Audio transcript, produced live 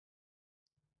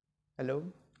Hello,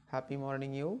 happy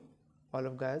morning you all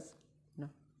of guys. No.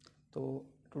 So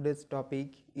today's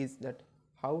topic is that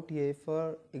how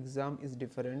TIFR exam is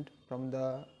different from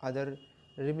the other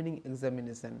remaining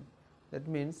examination. That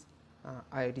means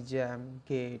IIT JAM,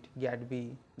 GAT, GAT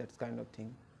B, that kind of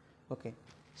thing. Okay,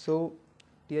 so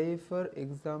TIFR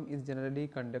exam is generally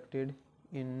conducted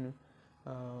in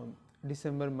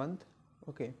December month.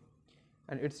 Okay,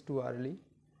 and it's too early.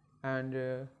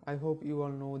 And I hope you all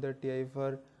know that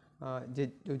TIFR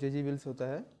जो JG bills होता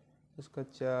है उसका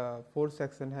 4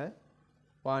 section है.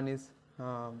 One is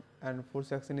and 4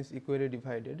 section is equally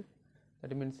divided.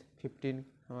 That means 15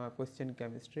 question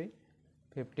chemistry,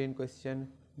 15 question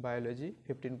biology,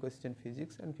 15 question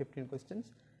physics, and 15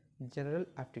 questions general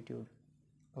aptitude.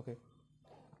 Okay.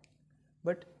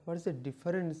 But what is the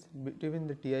difference between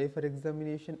the TIFR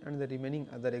examination and the remaining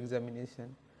other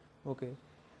examination? Okay.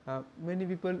 Many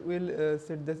people will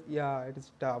say that yeah, it is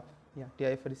tough. Yeah,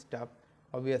 TIFR is tough.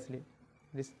 Obviously,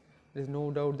 there is no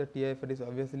doubt that TIFR is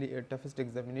obviously a toughest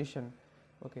examination.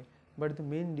 Okay, but the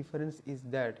main difference is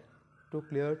that to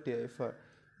clear TIFR,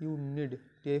 you need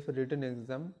TIFR written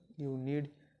exam. You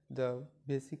need the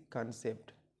basic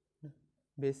concept.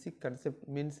 Basic concept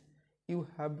means you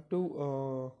have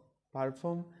to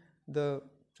perform the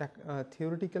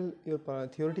theoretical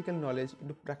knowledge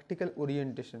into practical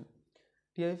orientation.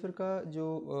 TIFR का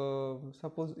जो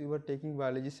suppose you are taking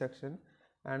biology section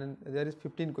and there is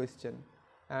 15 question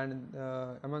and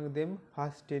among them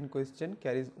first 10 question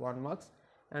carries 1 marks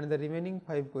and the remaining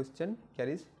 5 question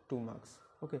carries 2 marks.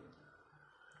 Okay,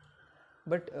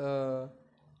 but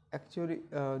actually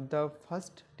the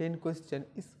first 10 question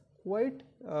is quite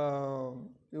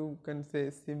you can say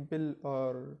simple,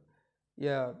 or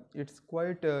yeah, it's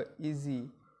quite easy.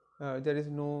 There is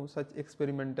no such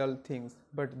experimental things,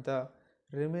 but the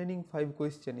remaining 5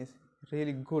 question is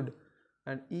really good,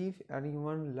 and if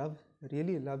anyone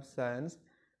really loves science,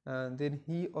 then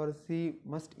he or she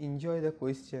must enjoy the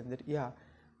question that yeah,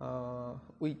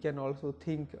 we can also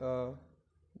think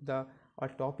the our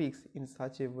topics in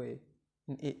such a way,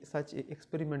 in such a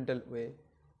experimental way.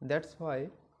 That's why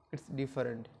it's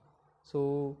different.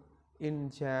 So in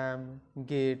JAM,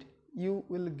 GATE, you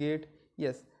will get,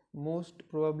 yes, most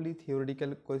probably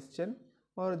theoretical question,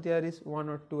 or there is 1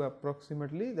 or 2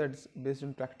 approximately that's based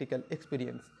on practical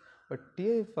experience. But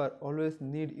TIFR always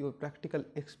need your practical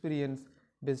experience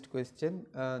based question.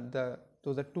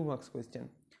 Those are 2 marks question.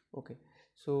 Okay,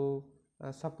 so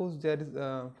suppose there is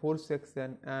 4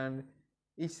 section and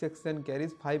each section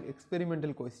carries 5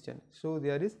 experimental question. So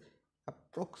there is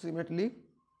approximately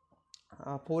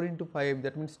 4 into 5,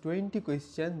 that means 20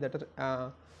 questions that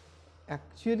are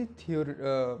actually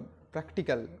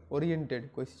practical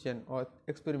oriented question or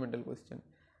experimental question.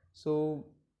 So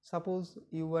suppose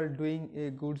you are doing a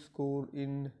good score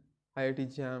in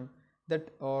IIT JAM,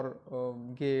 that or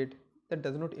GATE, that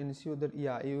does not ensure that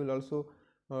yeah, you will also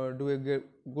do a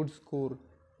good score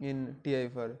in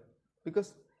TIFR,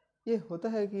 because ये होता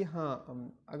है कि हाँ,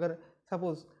 अगर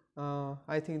suppose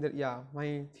I think that yeah,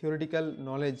 my theoretical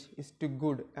knowledge is too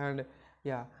good and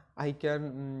yeah, I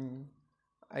can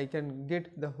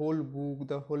get the whole book,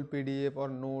 the whole PDF or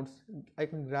notes, I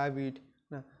can grab it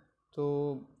ना.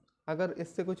 तो अगर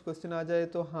इससे कुछ क्वेश्चन आ जाए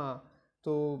तो हाँ,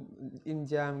 तो इन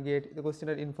jam get the question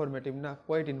are informative ना,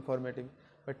 क्वाइट इन्फॉर्मेटिव.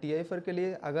 बट TIFR के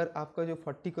लिए अगर आपका जो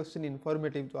 40 क्वेश्चन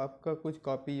इन्फॉर्मेटिव, तो आपका कुछ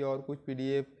कॉपी और कुछ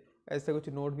PDF ऐसा कुछ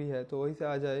नोट भी है तो वही से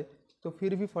आ जाए, तो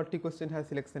फिर भी 40 क्वेश्चन है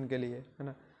सिलेक्शन के लिए, है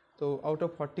ना. तो आउट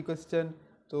ऑफ 40 क्वेश्चन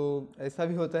तो ऐसा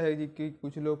भी होता है कि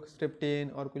कुछ लोग स्टेप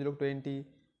 10 और कुछ लोग 20,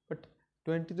 but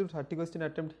 20 to 30 question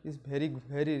attempt is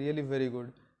really very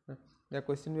good. The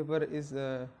question paper is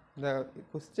the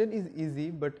question is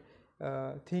easy, but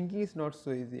thinking is not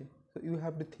so easy. So you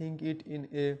have to think it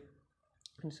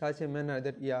in such a manner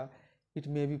that yeah, it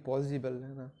may be possible.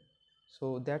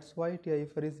 So that's why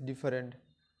TIFR is different.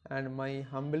 And my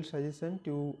humble suggestion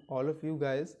to all of you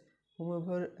guys,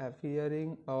 whomever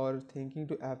appearing or thinking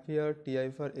to appear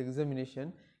TIFR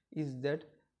examination, is that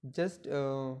just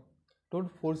don't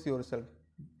force yourself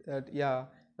that yeah,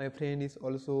 my friend is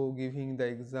also giving the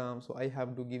exam, so I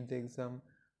have to give the exam.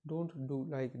 Don't do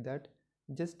like that.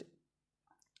 Just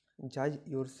judge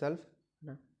yourself,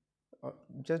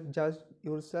 just judge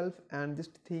yourself and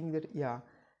just think that yeah,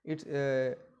 it's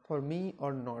for me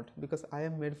or not, because I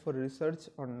am made for research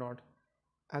or not.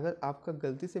 अगर आपका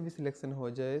गलती से भी selection हो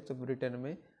जाए तो return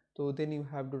में, तो then you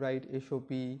have to write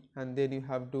SOP and then you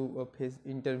have to face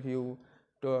interview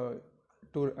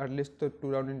to at least 2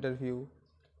 round interview,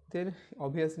 then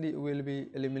obviously you will be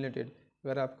eliminated.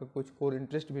 अगर आपका कुछ कोर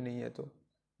इंटरेस्ट भी नहीं है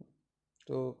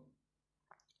तो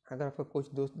अगर आपका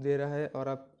कुछ दोस्त दे रहा है और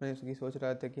आप मैं उसकी सोच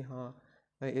रहा था कि हाँ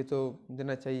ये तो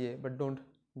देना चाहिए, but don't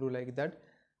do like that.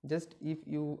 Just if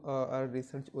you are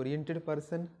research oriented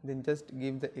person, then just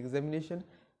give the examination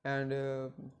and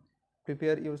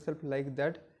prepare yourself like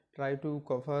that. Try to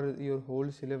cover your whole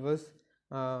syllabus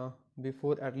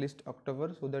before at least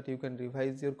October, so that you can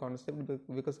revise your concept,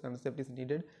 because concept is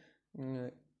needed.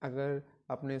 अगर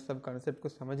आपने सब concept को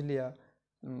समझ लिया,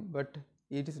 but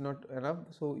it is not enough,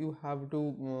 so you have to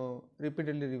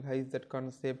repeatedly revise that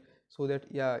concept, so that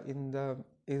in the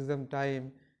exam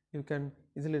time you can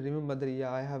easily remember that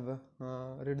I have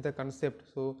read the concept,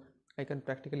 so I can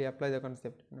practically apply the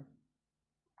concept,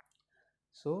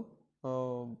 so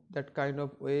that kind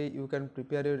of way you can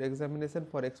prepare your examination.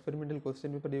 For experimental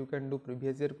question paper you can do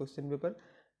previous year question paper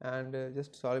and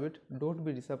just solve it. Don't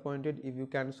be disappointed if you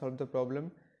can solve the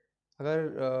problem.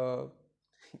 अगर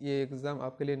ये exam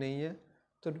आपके लिए नहीं है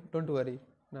तो don't worry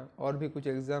ना, और भी कुछ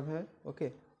एग्ज़ाम है. Okay,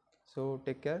 so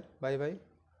take care, bye bye,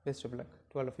 best of luck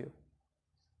to all of you.